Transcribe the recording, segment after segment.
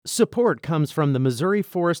Support comes from the Missouri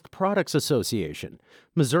Forest Products Association.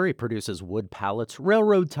 Missouri produces wood pallets,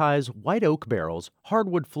 railroad ties, white oak barrels,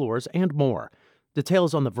 hardwood floors, and more.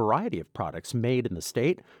 Details on the variety of products made in the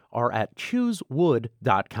state are at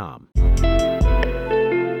choosewood.com.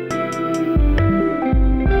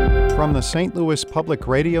 From the St. Louis Public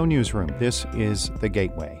Radio Newsroom, this is The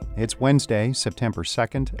Gateway. It's Wednesday, September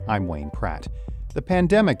 2nd. I'm Wayne Pratt. The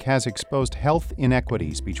pandemic has exposed health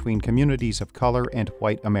inequities between communities of color and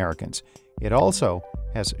white Americans. It also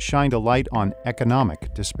has shined a light on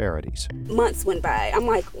economic disparities. Months went by. I'm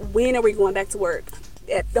like, when are we going back to work?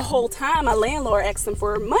 The whole time, my landlord asked them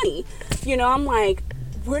for money. I'm like,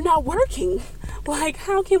 we're not working. Like,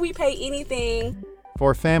 how can we pay anything?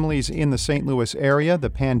 For families in the St. Louis area, the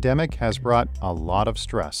pandemic has brought a lot of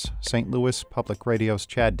stress. St. Louis Public Radio's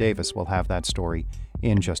Chad Davis will have that story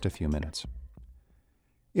in just a few minutes.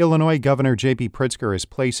 Illinois Governor J.B. Pritzker is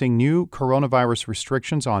placing new coronavirus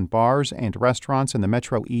restrictions on bars and restaurants in the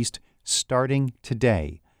Metro East starting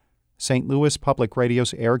today. St. Louis Public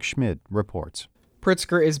Radio's Eric Schmid reports.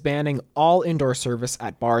 Pritzker is banning all indoor service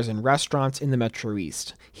at bars and restaurants in the Metro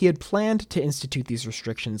East. He had planned to institute these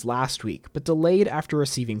restrictions last week, but delayed after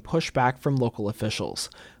receiving pushback from local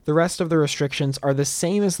officials. The rest of the restrictions are the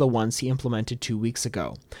same as the ones he implemented 2 weeks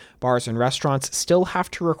ago. Bars and restaurants still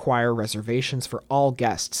have to require reservations for all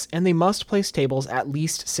guests, and they must place tables at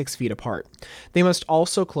least 6 feet apart. They must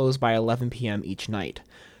also close by 11 p.m. each night.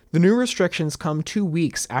 The new restrictions come 2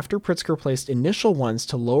 weeks after Pritzker placed initial ones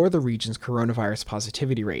to lower the region's coronavirus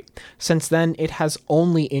positivity rate. Since then, it has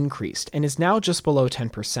only increased and is now just below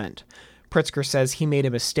 10%. Pritzker says he made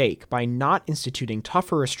a mistake by not instituting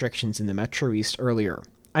tougher restrictions in the Metro East earlier.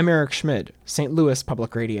 I'm Eric Schmid, St. Louis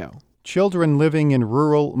Public Radio. Children living in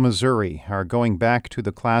rural Missouri are going back to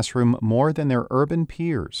the classroom more than their urban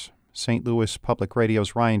peers. St. Louis Public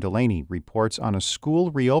Radio's Ryan Delaney reports on a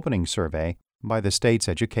school reopening survey by the state's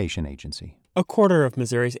education agency. A quarter of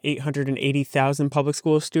Missouri's 880,000 public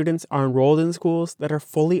school students are enrolled in schools that are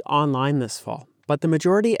fully online this fall, but the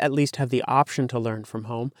majority at least have the option to learn from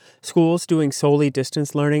home. Schools doing solely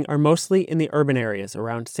distance learning are mostly in the urban areas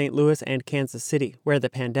around St. Louis and Kansas City, where the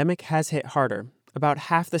pandemic has hit harder. About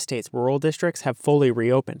half the state's rural districts have fully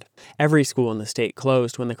reopened. Every school in the state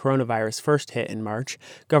closed when the coronavirus first hit in March.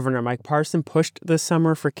 Governor Mike Parson pushed this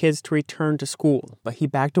summer for kids to return to school, but he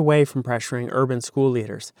backed away from pressuring urban school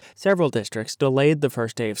leaders. Several districts delayed the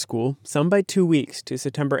first day of school, some by 2 weeks to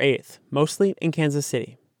September 8th, mostly in Kansas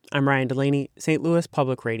City. I'm Ryan Delaney, St. Louis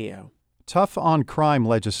Public Radio. Tough on crime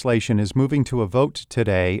legislation is moving to a vote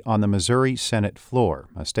today on the Missouri Senate floor.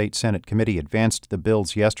 A state Senate committee advanced the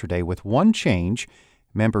bills yesterday with one change.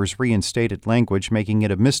 Members reinstated language making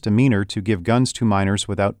it a misdemeanor to give guns to minors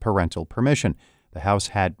without parental permission. The House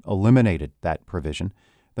had eliminated that provision.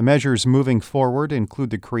 The measures moving forward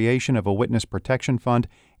include the creation of a witness protection fund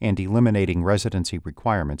and eliminating residency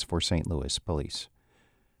requirements for St. Louis police.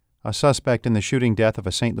 A suspect in the shooting death of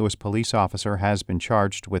a St. Louis police officer has been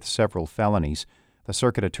charged with several felonies. The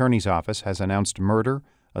Circuit Attorney's Office has announced murder,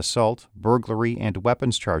 assault, burglary, and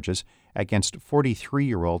weapons charges against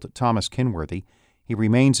 43-year-old Thomas Kinworthy. He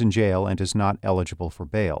remains in jail and is not eligible for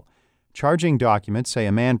bail. Charging documents say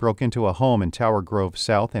a man broke into a home in Tower Grove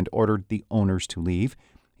South and ordered the owners to leave.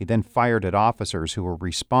 He then fired at officers who were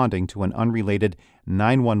responding to an unrelated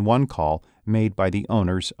 911 call made by the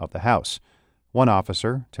owners of the house. One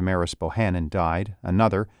officer, Tamaris Bohannon, died.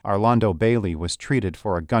 Another, Arlando Bailey, was treated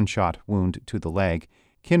for a gunshot wound to the leg.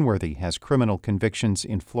 Kinworthy has criminal convictions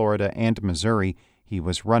in Florida and Missouri. He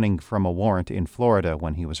was running from a warrant in Florida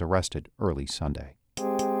when he was arrested early Sunday.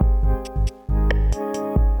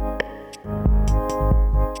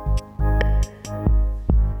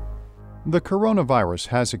 The coronavirus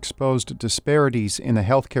has exposed disparities in the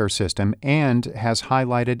healthcare system and has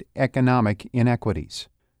highlighted economic inequities.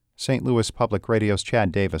 St. Louis Public Radio's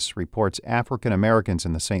Chad Davis reports African Americans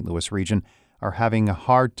in the St. Louis region are having a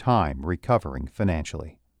hard time recovering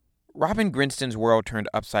financially. Robin Grinston's world turned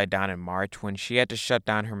upside down in March when she had to shut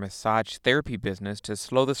down her massage therapy business to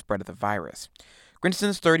slow the spread of the virus.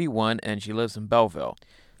 Grinston's 31 and she lives in Belleville.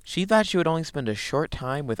 She thought she would only spend a short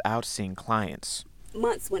time without seeing clients.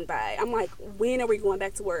 Months went by. I'm like, when are we going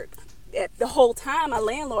back to work? The whole time, my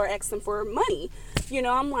landlord asked them for money.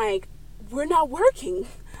 I'm like, we're not working.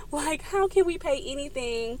 Like, how can we pay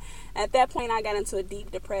anything? At that point, I got into a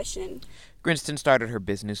deep depression. Grinston started her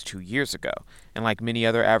business 2 years ago, and like many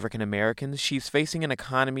other African Americans, she's facing an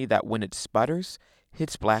economy that, when it sputters,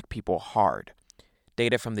 hits black people hard.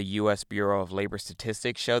 Data from the U.S. Bureau of Labor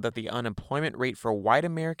Statistics show that the unemployment rate for white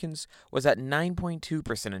Americans was at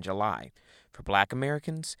 9.2% in July. For black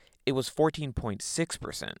Americans, it was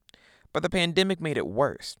 14.6%. but the pandemic made it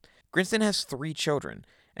worse. Grinston has 3 children,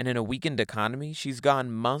 and in a weakened economy, she's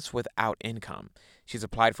gone months without income. She's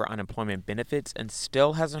applied for unemployment benefits and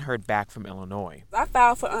still hasn't heard back from Illinois. I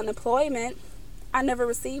filed for unemployment. I never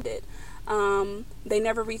received it. They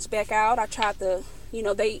never reached back out. I tried to,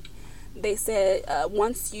 they said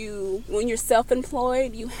when you're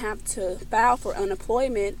self-employed, you have to file for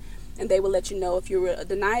unemployment, and they will let you know if you were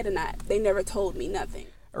denied or not. They never told me nothing.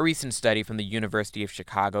 A recent study from the University of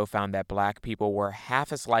Chicago found that Black people were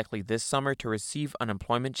half as likely this summer to receive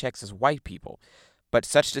unemployment checks as white people. But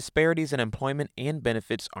such disparities in employment and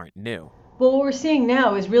benefits aren't new. Well, what we're seeing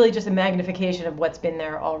now is really just a magnification of what's been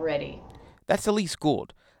there already. That's Elise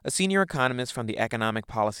Gould, a senior economist from the Economic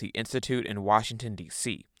Policy Institute in Washington,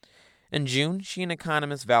 D.C. In June, she and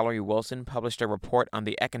economist Valerie Wilson published a report on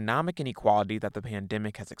the economic inequality that the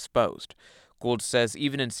pandemic has exposed. Gould says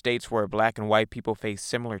even in states where Black and white people face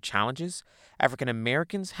similar challenges, African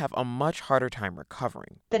Americans have a much harder time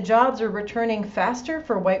recovering. The jobs are returning faster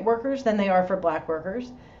for white workers than they are for Black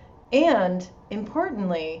workers. And,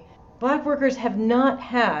 importantly, Black workers have not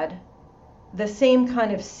had the same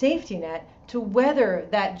kind of safety net to weather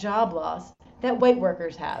that job loss that white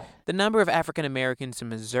workers have. The number of African Americans in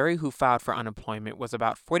Missouri who filed for unemployment was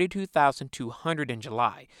about 42,200 in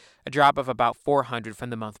July, a drop of about 400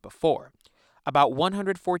 from the month before. About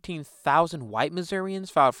 114,000 white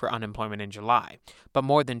Missourians filed for unemployment in July, but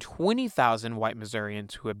more than 20,000 white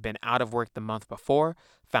Missourians who had been out of work the month before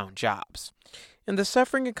found jobs. And the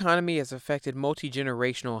suffering economy has affected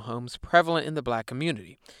multi-generational homes prevalent in the Black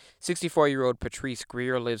community. 64-year-old Patrice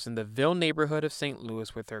Greer lives in the Ville neighborhood of St.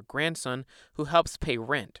 Louis with her grandson, who helps pay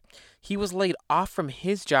rent. He was laid off from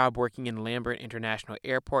his job working in Lambert International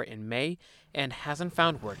Airport in May and hasn't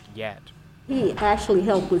found work yet. He actually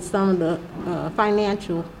helped with some of the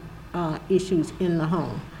financial issues in the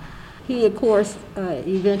home. He, of course,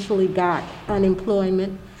 eventually got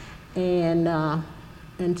unemployment, and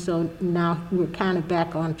so now we're kind of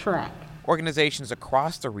back on track. Organizations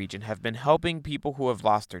across the region have been helping people who have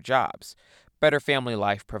lost their jobs. Better Family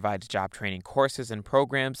Life provides job training courses and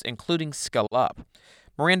programs, including Skill Up.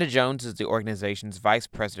 Miranda Jones is the organization's vice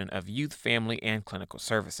president of youth, family, and clinical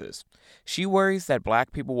services. She worries that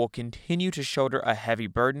Black people will continue to shoulder a heavy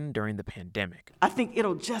burden during the pandemic. I think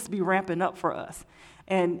it'll just be ramping up for us.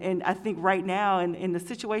 And I think right now, in the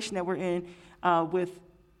situation that we're in with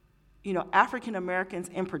African Americans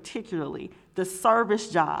in particularly, the service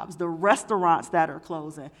jobs, the restaurants that are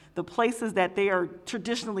closing, the places that they are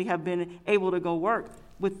traditionally have been able to go work,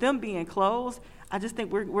 with them being closed, I just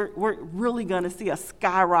think we're really going to see a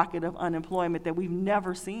skyrocket of unemployment that we've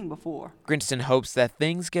never seen before. Grinston hopes that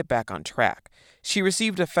things get back on track. She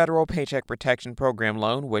received a federal Paycheck Protection Program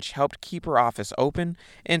loan, which helped keep her office open,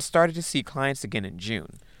 and started to see clients again in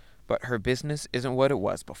June. But her business isn't what it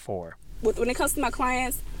was before. When it comes to my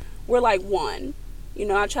clients, we're like one.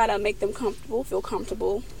 I try to make them feel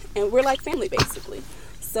comfortable, and we're like family, basically.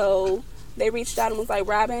 So they reached out and was like,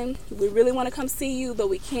 Robin, we really want to come see you, but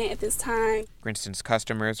we can't at this time. Grinston's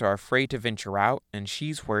customers are afraid to venture out, and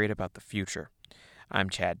she's worried about the future. I'm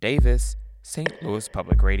Chad Davis, St. Louis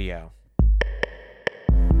Public Radio.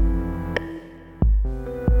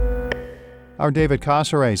 Our David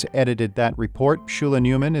Casares edited that report. Shula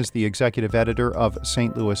Newman is the executive editor of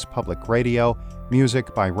St. Louis Public Radio.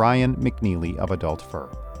 Music by Ryan McNeely of Adult Fur.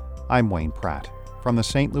 I'm Wayne Pratt. From the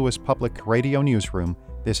St. Louis Public Radio Newsroom,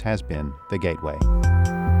 this has been The Gateway.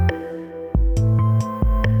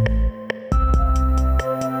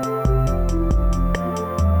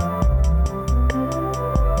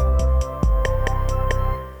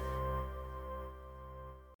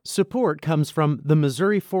 Support comes from the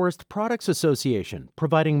Missouri Forest Products Association,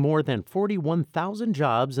 providing more than 41,000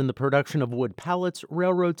 jobs in the production of wood pallets,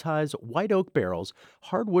 railroad ties, white oak barrels,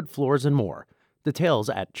 hardwood floors, and more. Details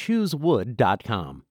at choosewood.com.